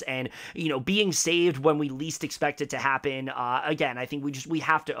plans, and, being saved when we least expect it to happen. Again, I think we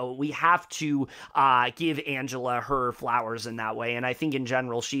have to give Angela her flowers in that way. And I think in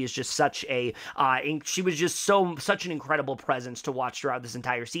general, she is just such an incredible presence to watch throughout this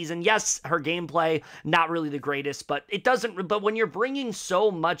entire season. Yes, her gameplay, not really the greatest, but when you're bringing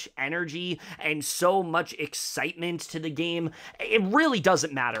so much energy and so much excitement to the game, it really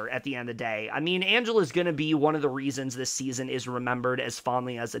doesn't matter at the end of the day. I mean, Angela's going to be one of the reasons this season is remembered as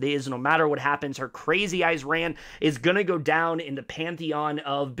fondly as it is. No matter what happens, her Crazy Eyes rant is going to go down in the pantheon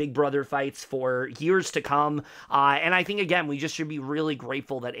of Big Brother fights for years to come. And I think, again, we just should be really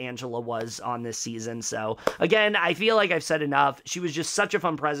grateful that Angela was on this season. So, again, I feel like I've said enough. She was just such a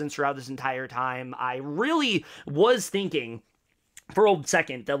fun presence throughout this entire time. I really was thinking for a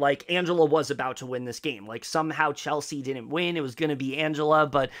second that, like, Angela was about to win this game. Like, somehow Chelsie didn't win. It was going to be Angela,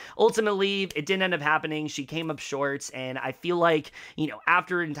 but ultimately it didn't end up happening. She came up short, and I feel like,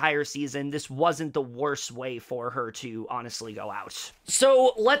 after an entire season, this wasn't the worst way for her to honestly go out.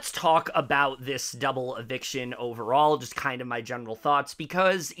 So let's talk about this double eviction overall, just kind of my general thoughts,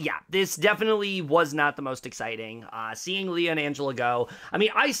 because, yeah, this definitely was not the most exciting. Seeing Leah and Angela go, I mean,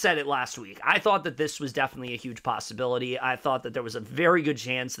 I said it last week. I thought that this was definitely a huge possibility. I thought that there was a very good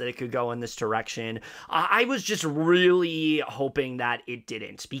chance that it could go in this direction. I was just really hoping that it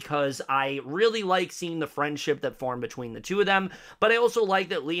didn't, because I really like seeing the friendship that formed between the two of them, but I also like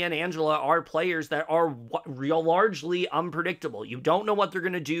that Leah and Angela are players that are largely unpredictable. You don't know what they're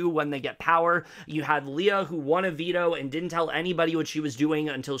going to do when they get power. You had Leah, who won a veto and didn't tell anybody what she was doing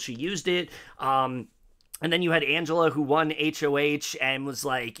until she used it. And then you had Angela, who won HOH and was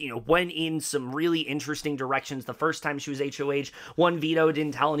like, went in some really interesting directions the first time she was HOH. One veto,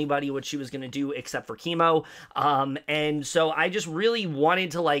 didn't tell anybody what she was going to do except for Kimo. And so I just really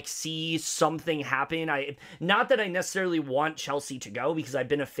wanted to, like, see something happen. Not that I necessarily want Chelsie to go, because I've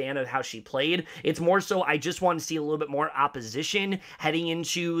been a fan of how she played. It's more so I just want to see a little bit more opposition heading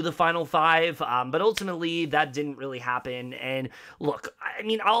into the final five. But ultimately, that didn't really happen. And look, I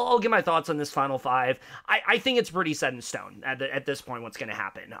mean, I'll give my thoughts on this final five. I think it's pretty set in stone at this point what's going to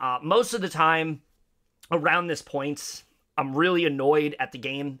happen. Most of the time around this point, I'm really annoyed at the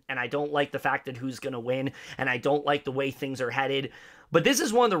game, and I don't like the fact that who's going to win, and I don't like the way things are headed. But this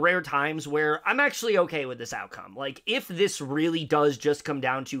is one of the rare times where I'm actually okay with this outcome. Like, if this really does just come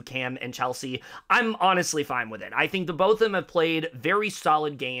down to Cam and Chelsie, I'm honestly fine with it. I think the both of them have played very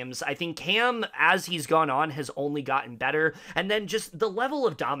solid games. I think Cam, as he's gone on, has only gotten better. And then just the level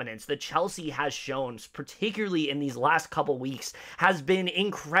of dominance that Chelsie has shown, particularly in these last couple weeks, has been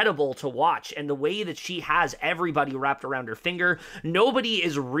incredible to watch. And the way that she has everybody wrapped around her finger, nobody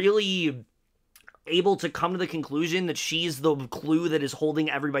is really able to come to the conclusion that she's the glue that is holding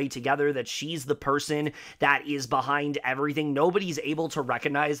everybody together, that she's the person that is behind everything. Nobody's able to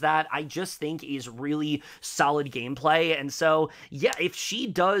recognize that. I just think is really solid gameplay. And so, yeah, if she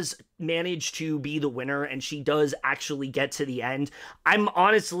does manage to be the winner and she does actually get to the end, I'm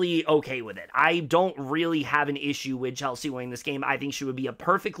honestly okay with it. I don't really have an issue with Chelsie winning this game. I think she would be a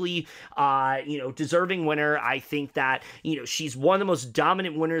perfectly, deserving winner. I think that, she's one of the most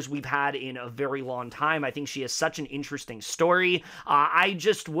dominant winners we've had in a very long time. I think she has such an interesting story. I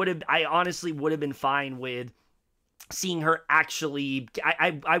honestly would have been fine with seeing her actually,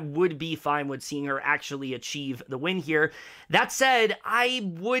 I would be fine with seeing her actually achieve the win here. That said,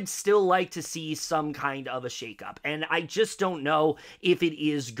 I would still like to see some kind of a shakeup, and I just don't know if it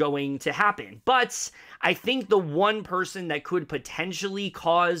is going to happen. But I think the one person that could potentially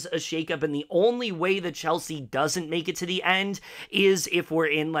cause a shakeup, and the only way that Chelsie doesn't make it to the end, is if we're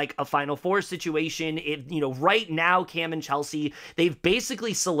in like a Final Four situation. Right now, Cam and Chelsie, they've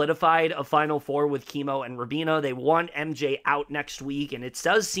basically solidified a Final Four with Kimo and Rubina. They want MJ out next week, and it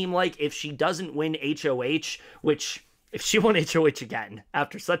does seem like if she doesn't win HOH, which if she won HOH again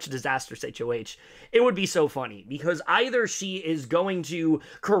after such a disastrous HOH, it would be so funny, because either she is going to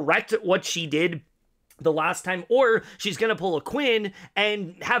correct what she did the last time, or she's going to pull a Quinn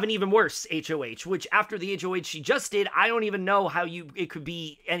and have an even worse HOH, which after the HOH she just did, I don't even know how it could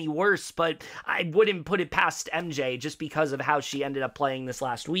be any worse, but I wouldn't put it past MJ just because of how she ended up playing this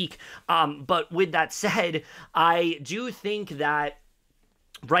last week. But with that said, I do think that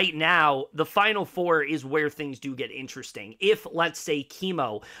right now, the Final Four is where things do get interesting. If, let's say,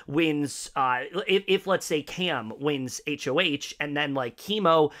 Kimo wins, if let's say, Cam wins HOH, and then, like,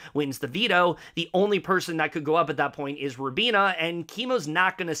 Kimo wins the veto, the only person that could go up at that point is Rubina, and Kimo's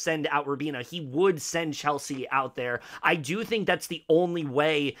not going to send out Rubina. He would send Chelsie out there. I do think that's the only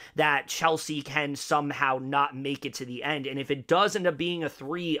way that Chelsie can somehow not make it to the end, and if it does end up being a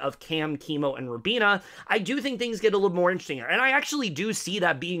 3 of Cam, Kimo, and Rubina, I do think things get a little more interesting, and I actually do see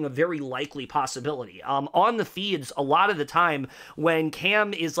that being a very likely possibility. On the feeds, a lot of the time, when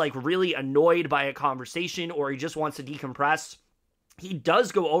Cam is like really annoyed by a conversation or he just wants to decompress, he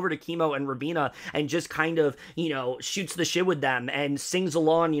does go over to Kimo and Rubina and just kind of, shoots the shit with them and sings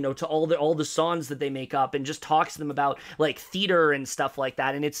along, to all the songs that they make up and just talks to them about like theater and stuff like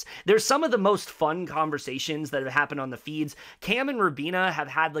that. And there's some of the most fun conversations that have happened on the feeds. Cam and Rubina have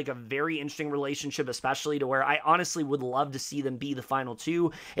had like a very interesting relationship, especially to where I honestly would love to see them be the final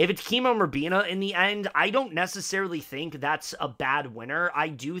two. If it's Kimo and Rubina in the end, I don't necessarily think that's a bad winner. I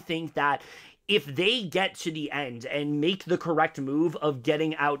do think that if they get to the end and make the correct move of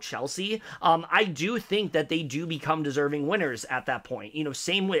getting out Chelsie, I do think that they do become deserving winners at that point.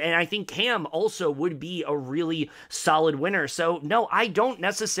 Same with, and I think Cam also would be a really solid winner. So no, I don't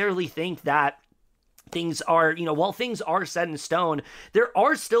necessarily think that things are, while things are set in stone, there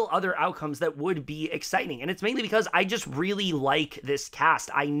are still other outcomes that would be exciting. And it's mainly because I just really like this cast.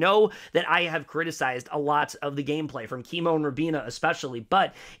 I know that I have criticized a lot of the gameplay from Kimo and Rubina especially,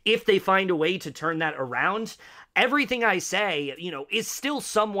 but if they find a way to turn that around, everything I say, is still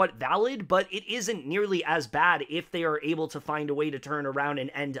somewhat valid, but it isn't nearly as bad if they are able to find a way to turn around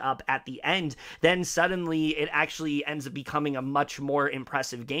and end up at the end. Then suddenly it actually ends up becoming a much more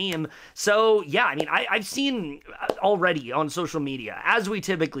impressive game. So yeah, I've seen already on social media, as we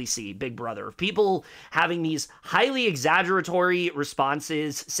typically see, Big Brother, people having these highly exaggeratory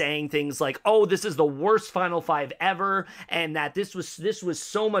responses saying things like, oh, this is the worst Final Five ever, and that this was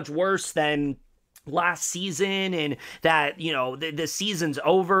so much worse than last season, and that, the season's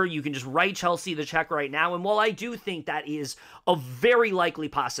over. You can just write Chelsie the check right now. And while I do think that is a very likely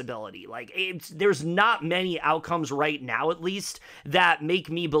possibility, there's not many outcomes right now, at least, that make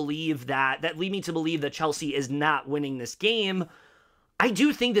me believe that lead me to believe that Chelsie is not winning this game. I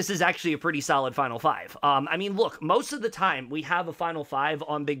do think this is actually a pretty solid Final Five. Look, most of the time we have a Final Five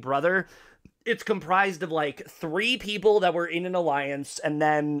on Big Brother, it's comprised of like 3 people that were in an alliance, and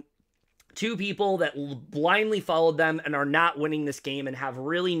then 2 people that blindly followed them and are not winning this game and have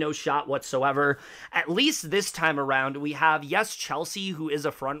really no shot whatsoever. At least this time around, we have, yes, Chelsie, who is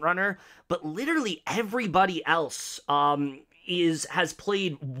a frontrunner, but literally everybody else has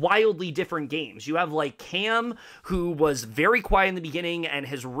played wildly different games. You have like Cam, who was very quiet in the beginning and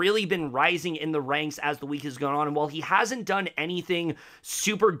has really been rising in the ranks as the week has gone on. And while he hasn't done anything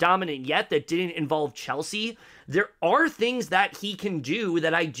super dominant yet that didn't involve Chelsie, there are things that he can do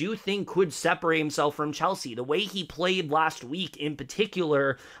that I do think could separate himself from Chelsie. The way he played last week in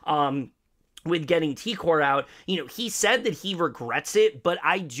particular, with getting T-Core out, he said that he regrets it, but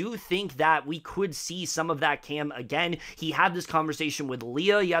I do think that we could see some of that Cam again. He had this conversation with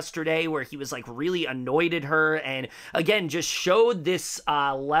Leah yesterday where he was like really annoyed at her, and again just showed this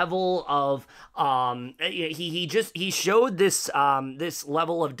level of he showed this this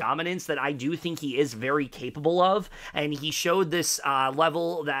level of dominance that I do think he is very capable of, and he showed this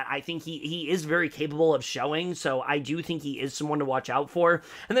level that I think he is very capable of showing. So I do think he is someone to watch out for.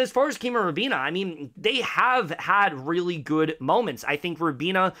 And then as far as Kimo Rubina, I mean, they have had really good moments. I think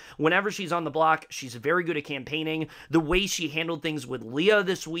Rubina, whenever she's on the block, she's very good at campaigning. The way she handled things with Leah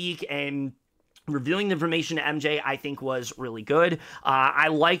this week and revealing the information to MJ, I think, was really good. I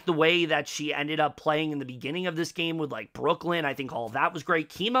like the way that she ended up playing in the beginning of this game with, like, Brooklyn. I think all of that was great.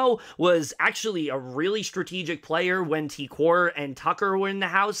 Kimo was actually a really strategic player when T-Core and Tucker were in the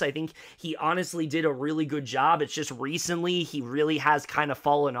house. I think he honestly did a really good job. It's just recently he really has kind of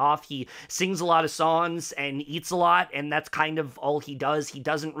fallen off. He sings a lot of songs and eats a lot, and that's kind of all he does. He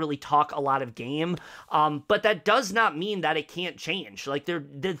doesn't really talk a lot of game, but that does not mean that it can't change. Like,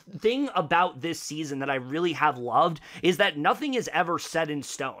 the thing about this season that I really have loved is that nothing is ever set in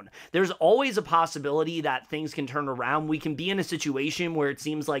stone. There's always a possibility that things can turn around. We can be in a situation where it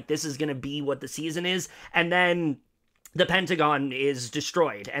seems like this is going to be what the season is, and then the Pentagon is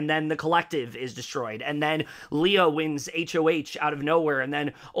destroyed, and then the collective is destroyed, and then Leah wins HOH out of nowhere, and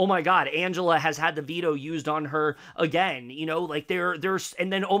then, oh my god, Angela has had the veto used on her again, like there's,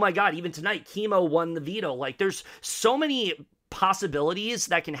 and then, oh my god, even tonight, Kimo won the veto. Like, there's so many possibilities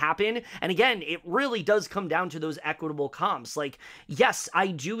that can happen. And again, it really does come down to those equitable comps. Like, yes, I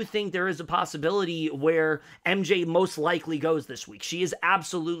do think there is a possibility where MJ most likely goes this week. She is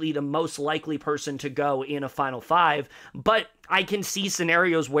absolutely the most likely person to go in a Final Five, but I can see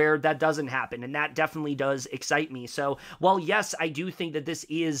scenarios where that doesn't happen, and that definitely does excite me. So while yes, I do think that this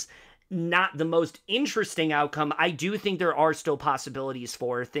is not the most interesting outcome, I do think there are still possibilities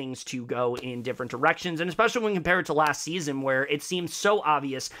for things to go in different directions, and especially when compared to last season where it seemed so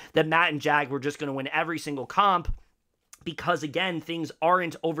obvious that Matt and Jag were just going to win every single comp because, again, things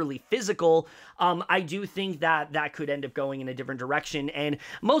aren't overly physical. I do think that that could end up going in a different direction, and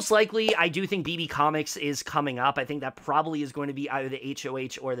most likely, I do think BB Comics is coming up. I think that probably is going to be either the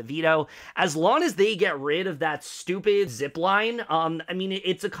HOH or the veto. As long as they get rid of that stupid zip line, I mean,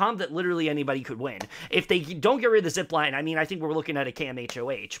 it's a comp that literally anybody could win. If they don't get rid of the zip line, I mean, I think we're looking at a Cam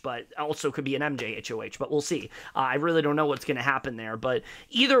HOH, but also could be an MJ HOH, but we'll see. I really don't know what's going to happen there, but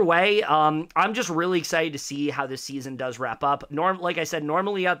either way, I'm just really excited to see how this season does wrap up. Like I said,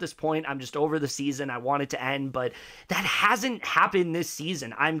 normally at this point, I'm just over the season. I want it to end, but that hasn't happened this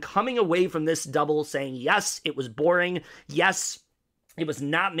season. I'm coming away from this double saying, yes, it was boring. Yes, it was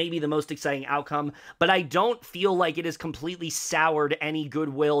not maybe the most exciting outcome, but I don't feel like it has completely soured any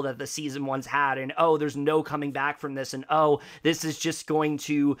goodwill that the season once had, and oh, there's no coming back from this, and oh, this is just going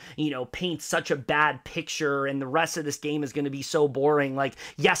to, paint such a bad picture, and the rest of this game is going to be so boring. Like,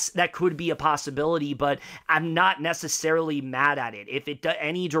 yes, that could be a possibility, but I'm not necessarily mad at it. If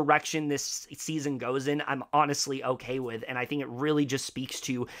any direction this season goes in, I'm honestly okay with, and I think it really just speaks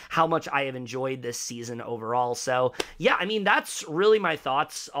to how much I have enjoyed this season overall. So, yeah, I mean, that's really my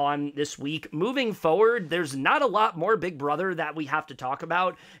thoughts on this week. Moving forward, there's not a lot more Big Brother that we have to talk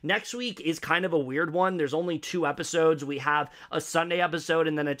about. Next week is kind of a weird one. There's only 2 episodes. We have a Sunday episode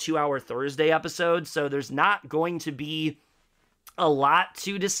and then a 2-hour Thursday episode, so there's not going to be a lot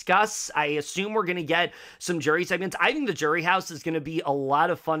to discuss. I assume we're going to get some jury segments. I think the jury house is going to be a lot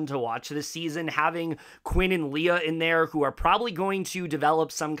of fun to watch this season, having Quinn and Leah in there who are probably going to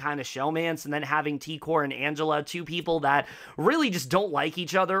develop some kind of showmance, and then having T-Core and Angela, 2 people that really just don't like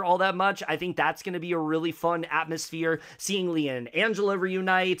each other all that much. I think that's going to be a really fun atmosphere. Seeing Leah and Angela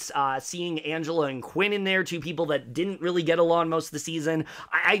reunite, seeing Angela and Quinn in there, 2 people that didn't really get along most of the season.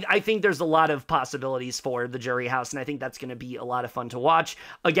 I think there's a lot of possibilities for the jury house, and I think that's going to be a lot of fun to watch.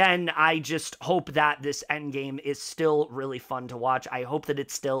 Again, I just hope that this endgame is still really fun to watch. I hope that it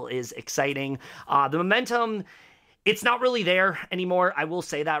still is exciting. The momentum, it's not really there anymore. I will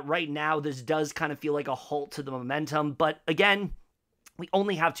say that right now, this does kind of feel like a halt to the momentum, but again, we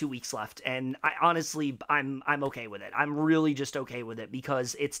only have 2 weeks left, and I honestly, I'm okay with it. I'm really just okay with it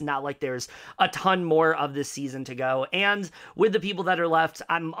because it's not like there's a ton more of this season to go, and with the people that are left,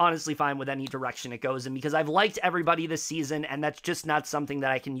 I'm honestly fine with any direction it goes in because I've liked everybody this season, and that's just not something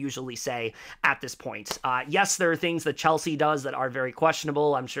that I can usually say at this point. Yes, there are things that Chelsie does that are very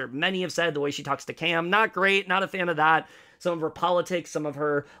questionable. I'm sure many have said the way she talks to Cam, not great, not a fan of that. some of her politics, some of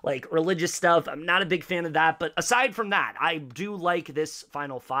her, like, religious stuff. I'm not a big fan of that, but aside from that, I do like this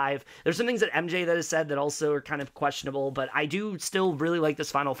Final Five. There's some things that MJ that has said that also are kind of questionable, but I do still really like this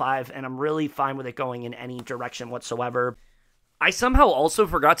Final Five, and I'm really fine with it going in any direction whatsoever. I somehow also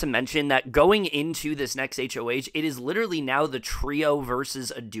forgot to mention that going into this next HOH, it is literally now the trio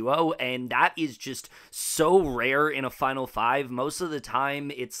versus a duo, and that is just so rare in a Final Five. Most of the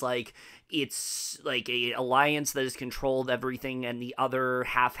time, it's like a alliance that has controlled everything and the other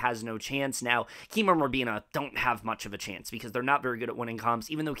half has no chance. Now, Kimo and Rubina don't have much of a chance because they're not very good at winning comps.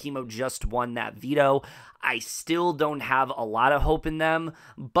 Even though Kimo just won that veto, I still don't have a lot of hope in them,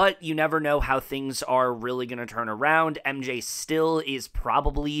 but you never know how things are really going to turn around. MJ still is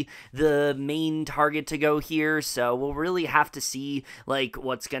probably the main target to go here, so we'll really have to see, like,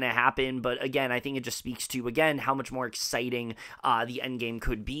 what's going to happen. But again, I think it just speaks to, again, how much more exciting the endgame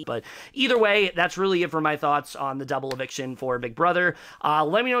could be. But either way, that's really it for my thoughts on the double eviction for Big Brother.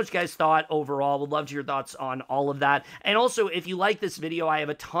 Let me know what you guys thought overall. Would love to hear your thoughts on all of that. And also, if you like this video, I have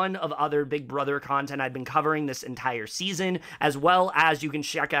a ton of other Big Brother content I've been covering this entire season, as well as you can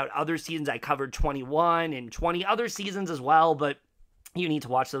check out other seasons. I covered 21 and 20 other seasons as well, but you need to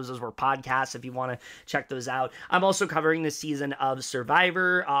watch those. Those were podcasts if you want to check those out. I'm also covering this season of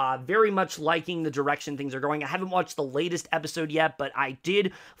Survivor. Very much liking the direction things are going. I haven't watched the latest episode yet, but I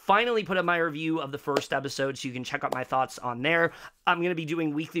did finally put up my review of the first episode, so you can check out my thoughts on there. I'm going to be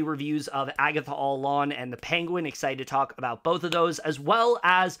doing weekly reviews of Agatha All Alone and The Penguin. Excited to talk about both of those, as well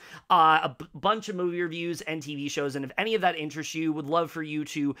as a bunch of movie reviews and TV shows. And if any of that interests you, would love for you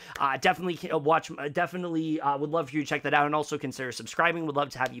to definitely watch. Would love for you to check that out, and also consider subscribing. Would love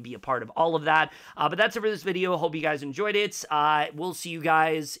to have you be a part of all of that. But that's it for this video. Hope you guys enjoyed it. We'll see you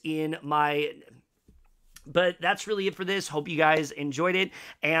guys in my... But that's really it for this. Hope you guys enjoyed it,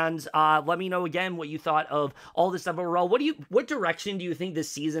 and let me know again what you thought of all this stuff overall. What direction do you think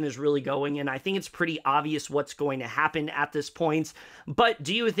this season is really going in? I think it's pretty obvious what's going to happen at this point, but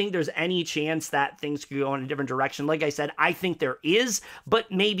do you think there's any chance that things could go in a different direction? Like I said, I think there is,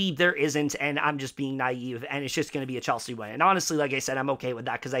 but maybe there isn't, and I'm just being naive, and it's just going to be a Chelsie win. And honestly, like I said, I'm okay with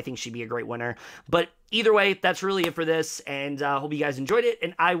that because I think she'd be a great winner. But either way, that's really it for this, and hope you guys enjoyed it,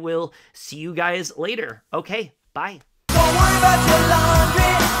 and I will see you guys later. Okay, bye. Don't worry about your laundry,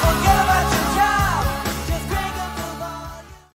 forget about